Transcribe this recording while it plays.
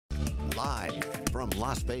Live from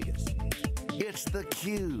Las Vegas, it's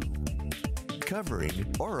theCUBE,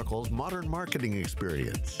 covering Oracle's modern marketing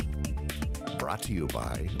experience. Brought to you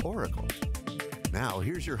by Oracle. Now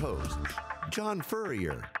here's your hosts, John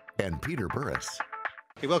Furrier and Peter Burris.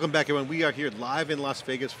 Hey, welcome back everyone. We are here live in Las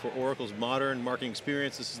Vegas for Oracle's modern marketing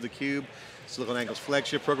experience. This is theCUBE, SiliconANGLE's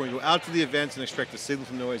flagship program. We go out to the events and extract the signal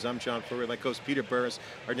from noise. I'm John Furrier, my co-host Peter Burris.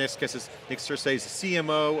 Our next guest is Nick Cerise, the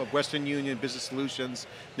CMO of Western Union Business Solutions.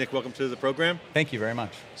 Nick, welcome to the program. Thank you very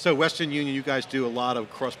much. So Western Union, you guys do a lot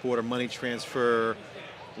of cross-border money transfer,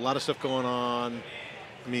 a lot of stuff going on.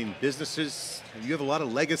 I mean, businesses, you have a lot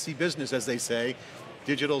of legacy business, as they say.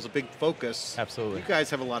 Digital is a big focus. Absolutely. You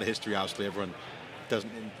guys have a lot of history, obviously. Everyone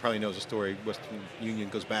probably knows the story. Western Union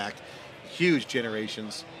goes back huge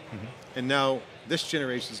generations. And now this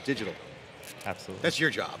generation's digital. Absolutely. That's your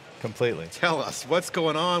job. Completely. Tell us, what's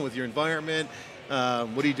going on with your environment?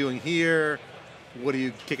 What are you doing here? What are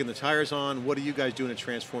you kicking the tires on? What are you guys doing to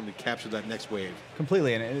transform to capture that next wave?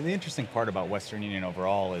 Completely, and the interesting part about Western Union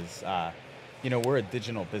overall is, we're a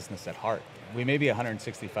digital business at heart. We may be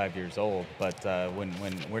 165 years old, but when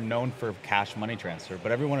we're known for cash money transfer,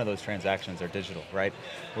 but every one of those transactions are digital, right?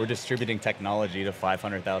 We're distributing technology to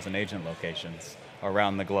 500,000 agent locations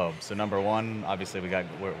around the globe. So number one, obviously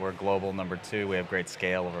we're global. Number two, we have great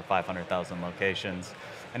scale, over 500,000 locations.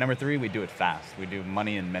 And number three, we do it fast. We do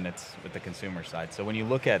money in minutes with the consumer side. So when you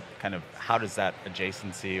look at kind of how does that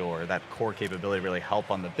adjacency or that core capability really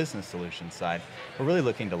help on the business solution side, we're really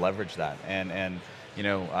looking to leverage that. And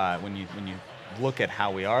when you look at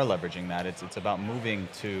how we are leveraging that, it's about moving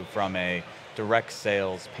from a direct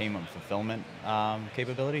sales payment fulfillment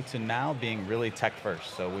capability to now being really tech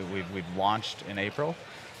first. So we've launched in April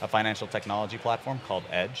a financial technology platform called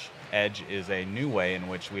Edge. Edge is a new way in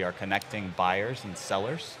which we are connecting buyers and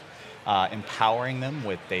sellers, empowering them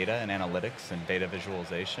with data and analytics and data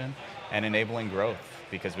visualization, and enabling growth,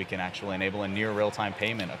 because we can actually enable a near real-time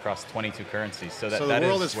payment across 22 currencies. So the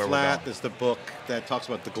world is flat. There's the book that talks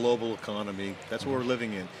about the global economy. That's what we're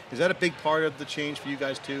living in. Is that a big part of the change for you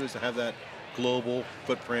guys too, is to have that global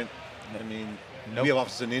footprint? I mean, we have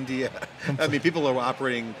offices in India. I mean, people are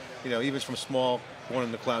operating, even from small,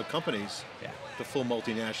 born-in-the-cloud companies, to full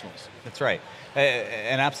multinationals. That's right.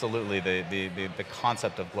 And absolutely, the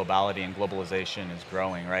concept of globality and globalization is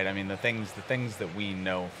growing, right? I mean, the things that we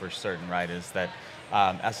know for certain, right, is that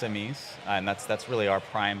SMEs, and that's really our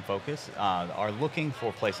prime focus, are looking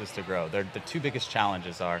for places to grow. The two biggest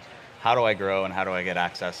challenges are, how do I grow and how do I get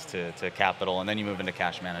access to capital? And then you move into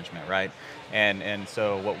cash management, right? And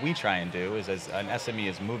so what we try and do is, as an SME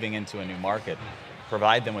is moving into a new market,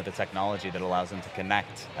 provide them with the technology that allows them to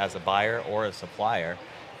connect as a buyer or a supplier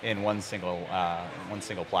in one single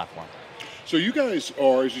platform. So you guys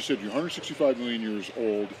are, as you said, you're 165 million years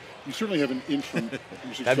old. You certainly have an infant.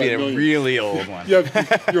 That'd be a really old one. Yeah,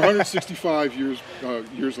 you're 165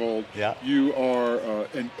 years old. Yeah. You are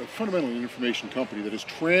fundamentally an information company that has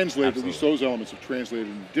translated, Absolutely. at least those elements have translated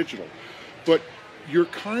into digital. But you're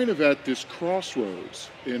kind of at this crossroads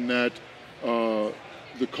in that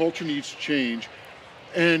the culture needs to change,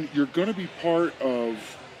 and you're going to be part of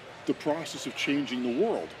the process of changing the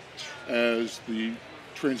world as the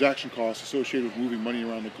transaction costs associated with moving money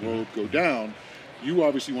around the globe go down. You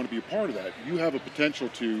obviously want to be a part of that. You have a potential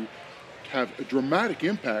to have a dramatic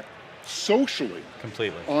impact socially.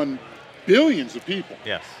 Completely. On billions of people.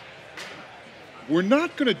 Yes. We're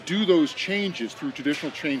not going to do those changes through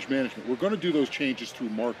traditional change management. We're going to do those changes through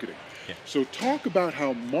marketing. Yeah. So talk about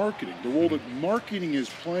how marketing, the role that marketing is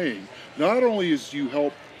playing, not only as you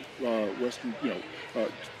help Western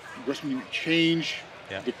Union change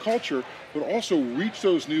the culture, but also reach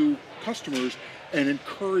those new customers and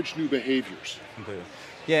encourage new behaviors. Completely.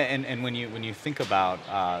 Yeah, and when you think about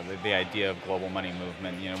the idea of global money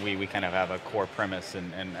movement, we kind of have a core premise,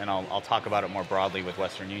 and I'll talk about it more broadly with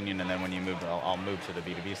Western Union, and then when you move, I'll move to the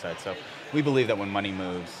B2B side. So we believe that when money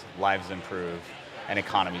moves, lives improve, and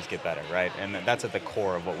economies get better, right? And that's at the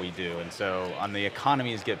core of what we do. And so on the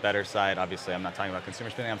economies get better side, obviously I'm not talking about consumer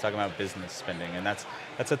spending, I'm talking about business spending, and that's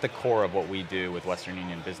at the core of what we do with Western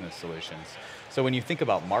Union Business Solutions. So when you think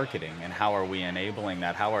about marketing and how are we enabling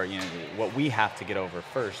that, what we have to get over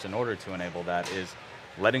first in order to enable that is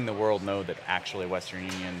letting the world know that actually Western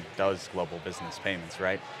Union does global business payments,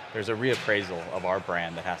 right? There's a reappraisal of our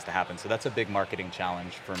brand that has to happen. So that's a big marketing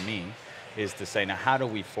challenge for me, is to say, now how do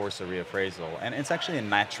we force a reappraisal? And it's actually a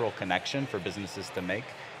natural connection for businesses to make.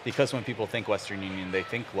 because when people think Western Union, they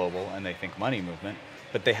think global and they think money movement,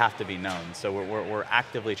 but they have to be known. So we're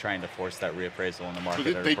actively trying to force that reappraisal in the market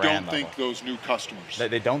So at they a brand don't level. think those new customers.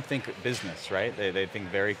 They don't think business, right? They think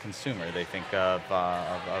very consumer. They think of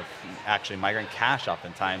actually migrant cash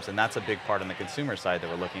oftentimes, and that's a big part on the consumer side that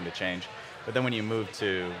we're looking to change. But then when you move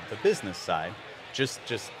to the business side, just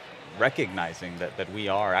recognizing that we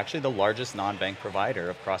are actually the largest non-bank provider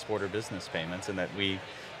of cross-border business payments, and that we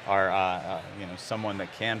are someone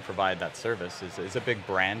that can provide that service is a big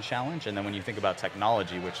brand challenge. And then when you think about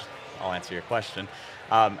technology, which I'll answer your question,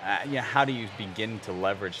 how do you begin to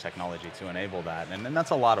leverage technology to enable that? And that's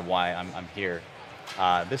a lot of why I'm here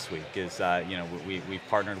this week. Is we've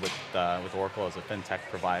partnered with Oracle as a fintech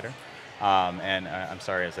provider,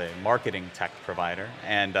 as a marketing tech provider,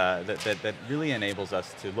 and that really enables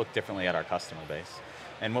us to look differently at our customer base.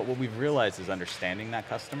 And what we've realized is understanding that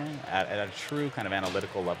customer at a true kind of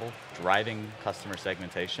analytical level, driving customer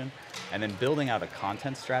segmentation, and then building out a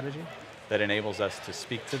content strategy that enables us to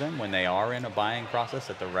speak to them when they are in a buying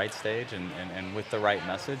process at the right stage and with the right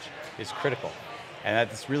message is critical. And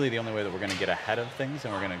that's really the only way that we're going to get ahead of things,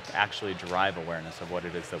 and we're going to actually drive awareness of what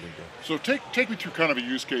it is that we do. So take me through kind of a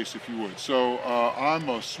use case, if you would. So I'm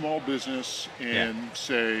a small business in,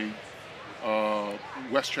 say,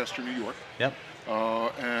 Westchester, New York. Yep.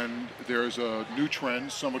 And there's a new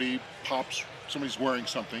trend, somebody's wearing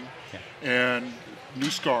something, and new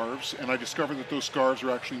scarves, and I discovered that those scarves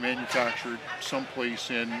are actually manufactured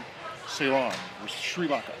someplace in Ceylon, or Sri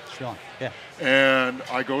Lanka. Sri Lanka, yeah. And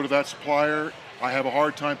I go to that supplier, I have a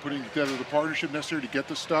hard time putting together the partnership necessary to get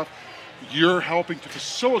the stuff. You're helping to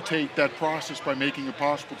facilitate that process by making it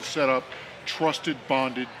possible to set up trusted,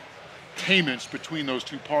 bonded payments between those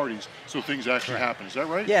two parties so things actually happen. Is that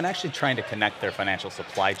right? Yeah, and actually trying to connect their financial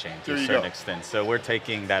supply chain to a certain extent. So we're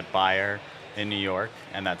taking that buyer in New York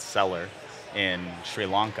and that seller in Sri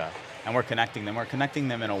Lanka, and we're connecting them. We're connecting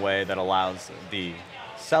them in a way that allows the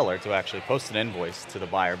seller to actually post an invoice to the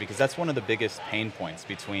buyer, because that's one of the biggest pain points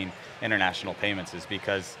between international payments, is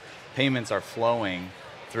because payments are flowing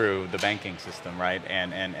through the banking system, right?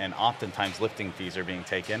 And oftentimes lifting fees are being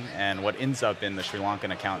taken, and what ends up in the Sri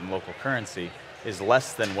Lankan account in local currency is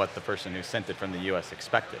less than what the person who sent it from the US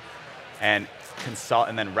expected. And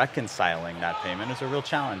then reconciling that payment is a real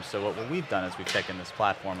challenge. So what we've done is we've taken this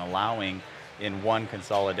platform allowing in one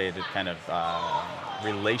consolidated kind of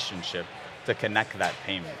relationship to connect that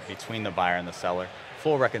payment between the buyer and the seller.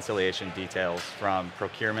 Full reconciliation details from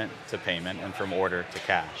procurement to payment and from order to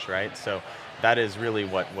cash, right? So that is really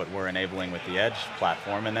what we're enabling with the Edge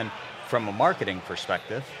platform. And then from a marketing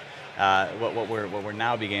perspective, what we're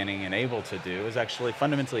now beginning and able to do is actually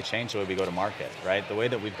fundamentally change the way we go to market, right? The way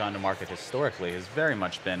that we've gone to market historically has very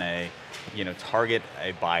much been target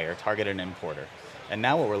a buyer, target an importer. And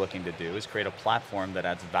now what we're looking to do is create a platform that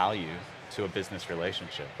adds value to a business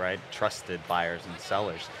relationship, right? Trusted buyers and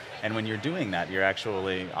sellers. And when you're doing that, you're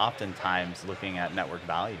actually oftentimes looking at network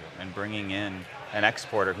value and bringing in an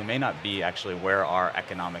exporter who may not be actually where our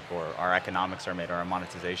economics are made or our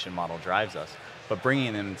monetization model drives us, but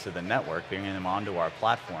bringing them into the network, bringing them onto our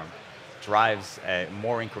platform, drives a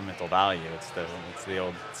more incremental value. It's the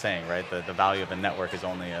old saying, right? The value of a network is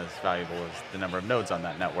only as valuable as the number of nodes on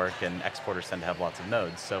that network, and exporters tend to have lots of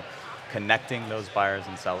nodes. So connecting those buyers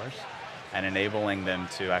and sellers and enabling them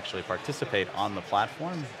to actually participate on the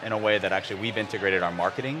platform in a way that actually we've integrated our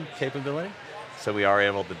marketing capability, so we are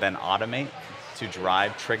able to then automate to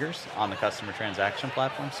drive triggers on the customer transaction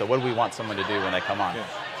platform. So what do we want someone to do when they come on?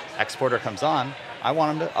 Exporter comes on, I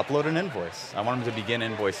want them to upload an invoice. I want them to begin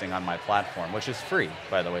invoicing on my platform, which is free,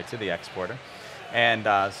 by the way, to the exporter. And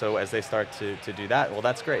so as they start to do that, well,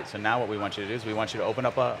 that's great. So now what we want you to do is we want you to open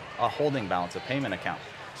up a holding balance, a payment account.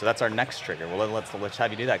 So that's our next trigger. Well, let's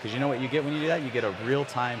have you do that, because you know what you get when you do that? You get a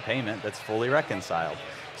real-time payment that's fully reconciled.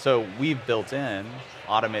 So we've built in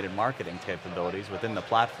automated marketing capabilities within the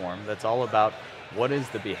platform that's all about what is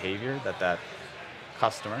the behavior that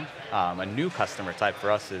customer, a new customer type for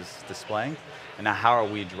us, is displaying, and now how are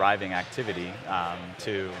we driving activity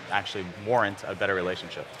to actually warrant a better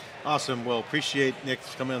relationship. Awesome. Well, appreciate Nick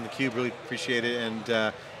coming on theCUBE. Really appreciate it,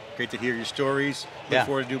 and great to hear your stories. Look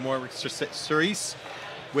forward to do more with Cerise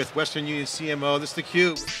with Western Union CMO. This is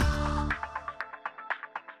theCUBE.